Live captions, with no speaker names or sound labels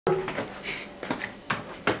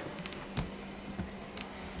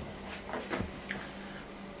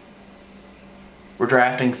we're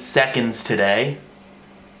drafting seconds today,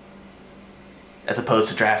 as opposed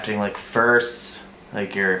to drafting like firsts.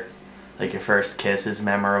 Like your first kiss is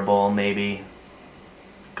memorable, maybe.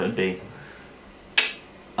 Could be.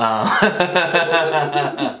 So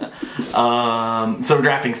we're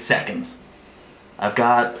drafting seconds. I've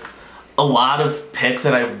got a lot of picks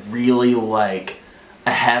that I really like.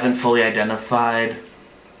 I haven't fully identified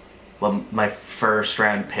what my first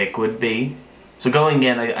round pick would be. So going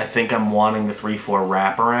in, I think I'm wanting the 3-4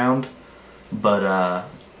 wraparound, but I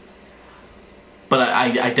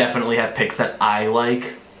definitely have picks that I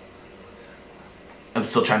like. I'm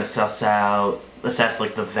still trying to assess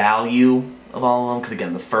like the value of all of them, because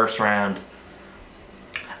again, the first round,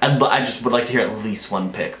 I just would like to hear at least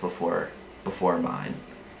one pick before mine,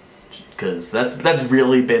 because that's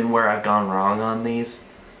really been where I've gone wrong on these,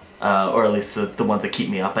 or at least the ones that keep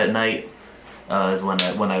me up at night, is when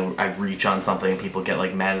I reach on something and people get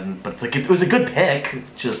like mad, but it's like it was a good pick,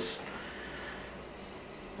 just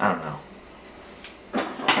I don't know.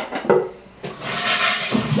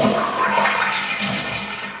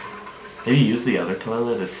 Maybe use the other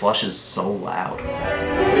toilet. It flushes so loud. Yeah.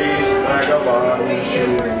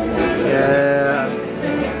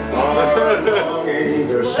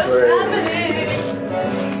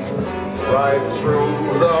 Right through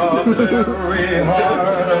the very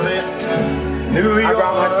heart of it. New York. I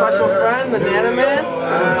brought my special friend, the Nana Man.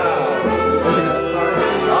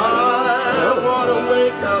 I wanna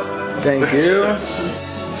wake up. Thank you.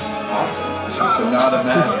 Not a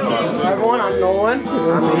man. Everyone, I'm Nolan.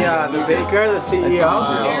 I'm the baker, the CEO.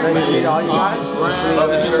 Nice to meet all you guys.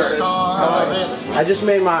 Love the shirt. I just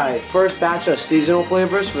made my first batch of seasonal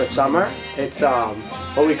flavors for the summer. It's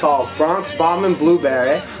what we call Bronx Bomb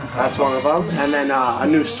Blueberry. That's one of them. And then a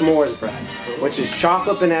new s'mores bread, which is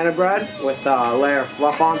chocolate banana bread with a layer of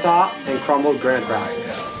fluff on top and crumbled graham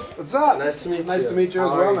crackers. What's up? Nice to meet you. Nice to meet you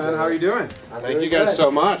as well, man. How are you doing? Thank you guys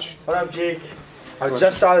so much. What up, Jake? I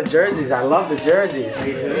just saw the jerseys. I love the jerseys.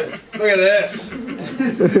 Look at this. He's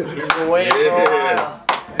been waiting for a while.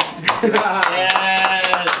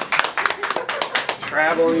 Yes!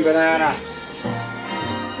 Traveling banana.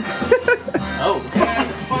 Oh.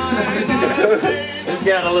 This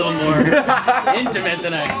got a little more intimate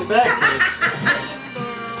than I expected.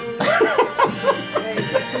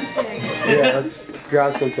 Yeah, let's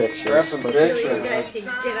grab some pictures. Grab some pictures. You guys can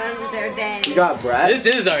get on with their day. You got bread? This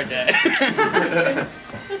is our day.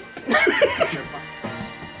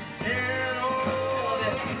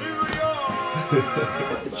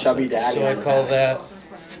 The chubby daddy. So I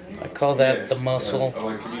call that the muscle,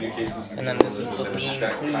 and then this is the lean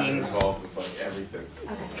clean.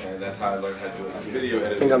 And that's how I learned how to do it. Video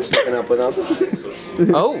editing. I think I'm sticking up with them.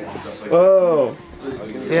 Oh. Whoa.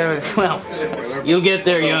 Well, you'll get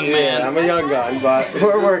there, young man. Yeah, I'm a young gun, but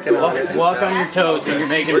we're working on it. Walk on your toes when you're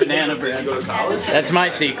making banana bread. That's my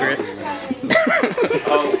secret.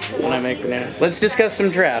 When I make banana. Let's discuss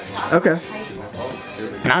some draft. Okay.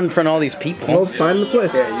 Not in front of all these people. Well, find the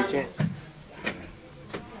place. Yeah, you can't.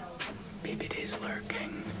 BBD's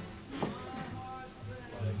lurking.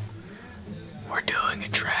 We're doing a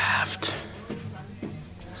draft.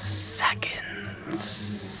 Seconds.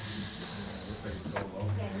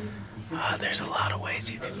 There's a lot of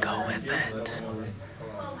ways you could go with it.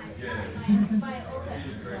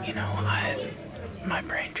 You know, my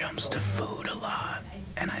brain jumps to food a lot,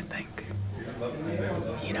 and I think,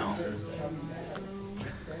 you know,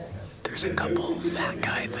 there's a couple fat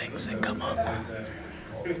guy things that come up.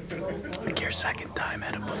 Like your second time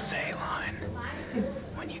at a buffet line,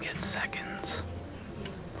 when you get seconds,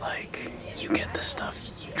 like you get the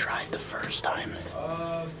stuff you tried the first time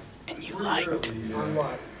and you liked.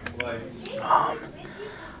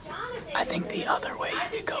 I think the other way you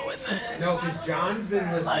could go with it,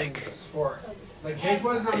 like,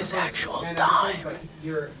 is actual time.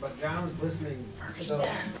 But John was listening. First 10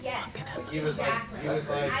 fucking episodes.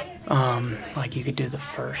 Like you could do the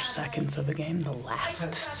first seconds of the game, the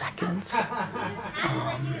last seconds.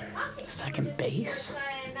 Second base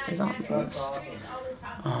is on the list.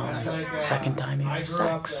 Second time you have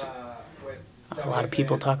sex. A lot of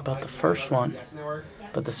people talk about the first one,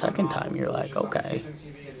 but the second time you're like, okay,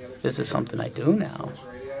 this is something I do now.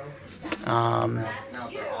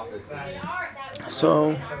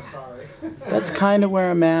 So that's kind of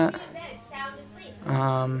where I'm at.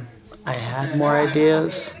 I had more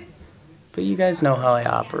ideas, but you guys know how I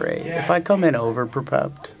operate. If I come in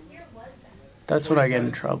over-prepped, that's when I get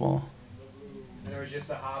in trouble.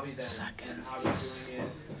 Seconds.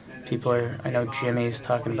 People are, I know Jimmy's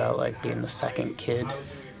talking about like being the second kid,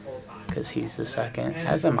 because he's the second,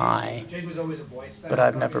 as am I, but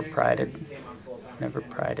I've never prided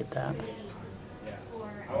that.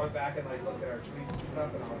 I went back and like looked at our tweets and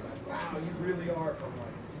stuff, and I was like, wow, you really are from like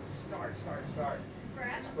start.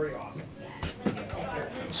 It's pretty awesome.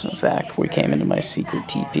 So Zach, we came into my secret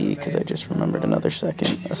TP because I just remembered another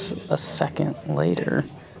second. A second later,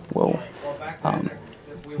 whoa.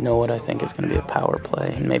 You know what I think is going to be a power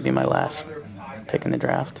play, and maybe my last pick in the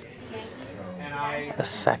draft? A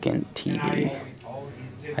second TV.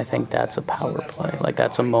 I think that's a power play. Like,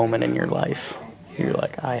 that's a moment in your life. You're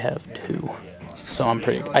like, I have two. So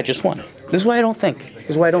I just won. This is why I don't think.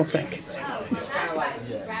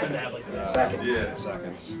 Yeah,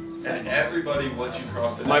 seconds. And everybody, once you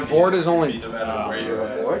cross the My board is only. no matter where you're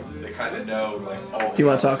at, they kind of know, like, all. Do you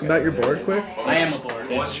want to talk about your board quick? I am a board.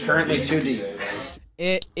 It's currently 2D.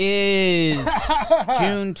 It is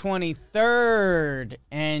June 23rd,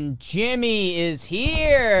 and Jimmy is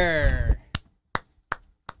here.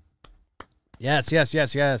 Yes. James,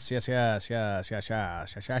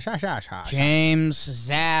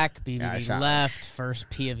 Zach, BBD left. First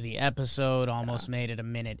P of the episode. Almost made it a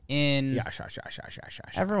minute in.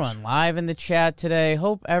 Everyone live in the chat today.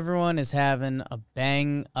 Hope everyone is having a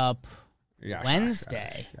bang up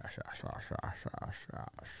Wednesday.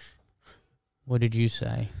 What did you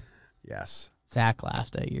say? Yes. Zach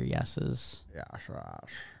laughed at your yeses.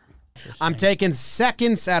 I'm taking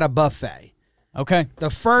seconds at a buffet. Okay. The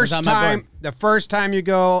first time you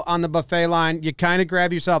go on the buffet line, you kind of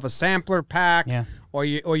grab yourself a sampler pack, or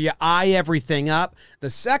you eye everything up. The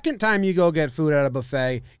second time you go get food at a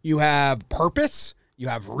buffet, you have purpose, you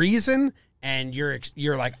have reason, and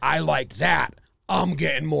you're like, I like that. I'm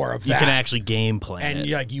getting more of that. You can actually game plan and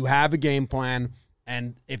it. you have a game plan,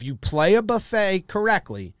 and if you play a buffet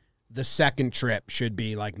correctly, the second trip should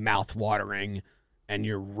be like mouth-watering, and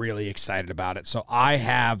you're really excited about it. So I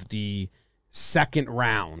have the second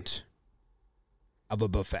round of a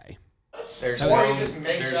buffet. There's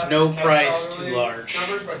no price too large.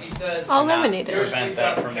 I'll eliminate it. Prevent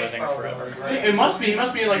that from living forever. He must be in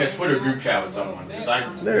like a Twitter group chat with someone.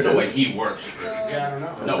 Because no way he works. Yeah, I don't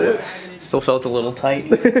know. No way. Still felt a little tight.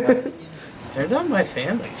 Turns out my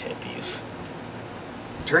family's hippies.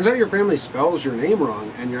 Turns out your family spells your name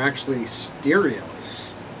wrong, and you're actually Stereo.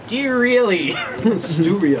 Do you really?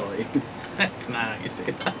 Stu-really. That's not how you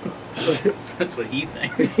say that. That's what he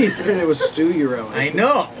thinks. He said it was Stu-really. I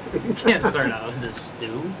know. You can't start out with a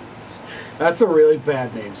stew. That's a really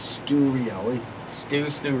bad name, Stu-really. Stew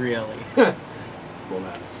really. Well,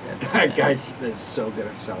 that guy is so good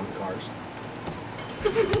at selling cars.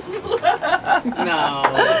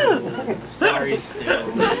 No. Sorry,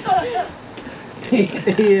 Stu. He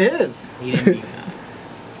is. He didn't mean that.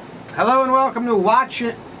 Hello and welcome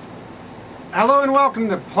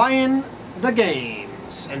to Playing the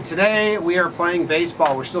Games. And today we are playing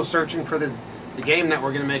baseball. We're still searching for the game that we're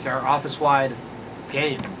going to make our office-wide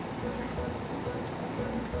game.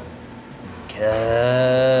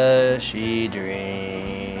 Cushy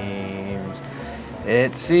dreams.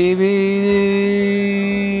 It's CBD.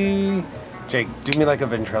 Jake, do me like a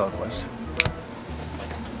ventriloquist.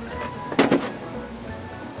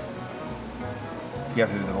 You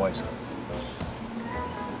have to do the voice.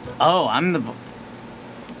 Oh, I'm the...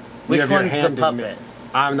 Which one's the puppet?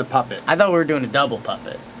 I'm the puppet. I thought we were doing a double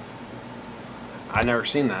puppet. I've never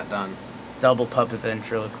seen that done. Double puppet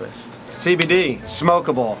ventriloquist. CBD,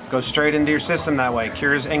 smokable, goes straight into your system that way.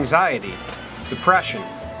 Cures anxiety, depression,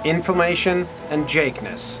 inflammation, and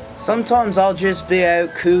Jakeness. Sometimes I'll just be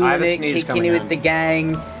out cooling it, sneeze kicking it with the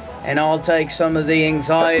gang, and I'll take some of the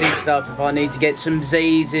anxiety stuff if I need to get some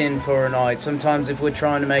Z's in for a night. Sometimes if we're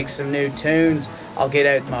trying to make some new tunes, I'll get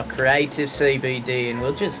out my creative CBD and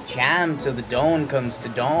we'll just jam till the dawn comes to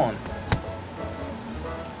dawn.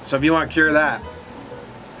 So if you want to cure that,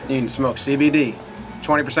 you can smoke CBD.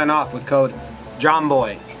 20% off with code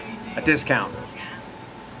Jomboy. A discount.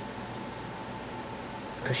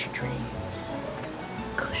 Cushy dreams.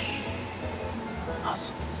 Cush.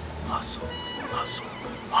 Hustle. Hustle. Hustle.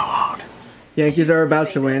 Hard. Yankees are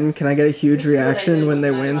about to win. Can I get a huge reaction when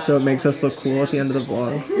they win so it makes us look cool at the end of the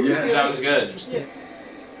vlog? Yes. Sounds good.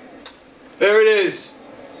 There it is.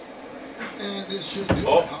 And this should do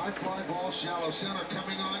it. High fly ball, shallow center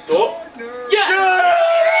coming on. Oh. Gardner. Yeah!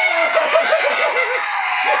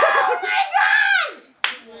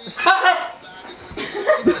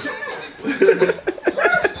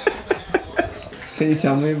 Can you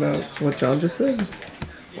tell me about what John just said?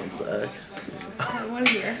 One sec. I want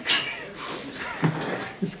to hear.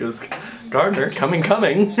 This goes, Gardner, coming.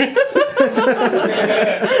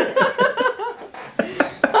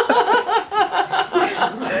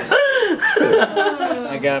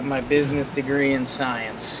 I got my business degree in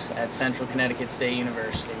science at Central Connecticut State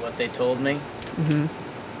University. What they told me?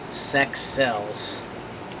 Sex sells.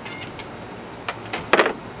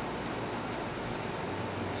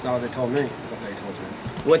 That's not what they told me. What they told him.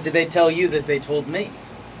 What did they tell you that they told me?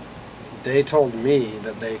 They told me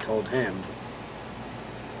that they told him.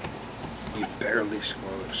 He barely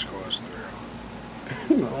scores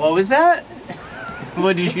through. What was that?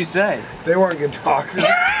 What did you say? They weren't good talkers.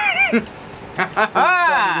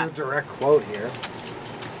 A direct quote here.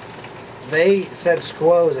 They said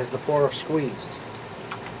squoze as the plural of squeezed.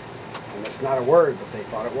 And that's not a word, but they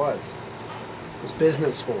thought it was. It was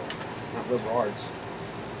business school, not liberal arts.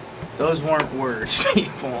 Those weren't words,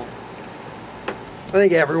 people. I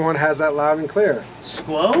think everyone has that loud and clear.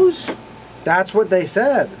 Squoze? That's what they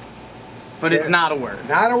said. But it's not a word.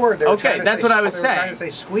 Not a word. They were Okay, that's what I was They were trying to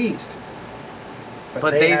saying. say squeezed.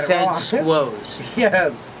 But they had it said wrong. squoze.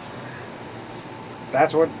 Yes.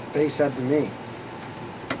 That's what they said to me.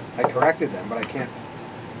 I corrected them, but I can't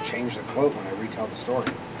change the quote when I retell the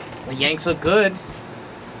story. The Yanks look good.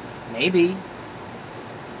 Maybe.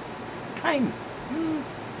 Kind.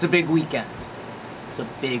 It's a big weekend. It's a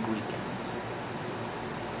big weekend.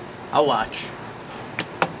 I'll watch.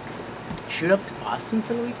 Shoot up to Boston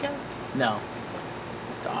for the weekend? No.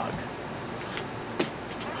 Dog.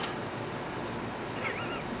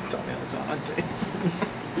 Tell me that's not on tape.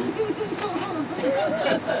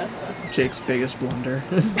 Jake's biggest blunder.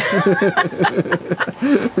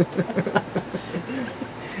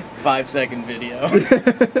 5-second video.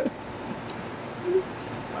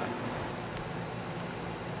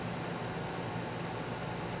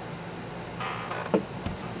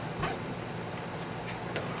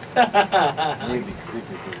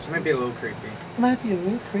 Might be a little creepy. It might be a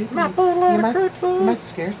little creepy. Might be a little creepy. You might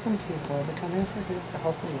scare some people to come in for good to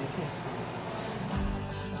hopefully make this time.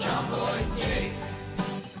 Jomboy Jake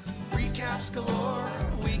recaps galore.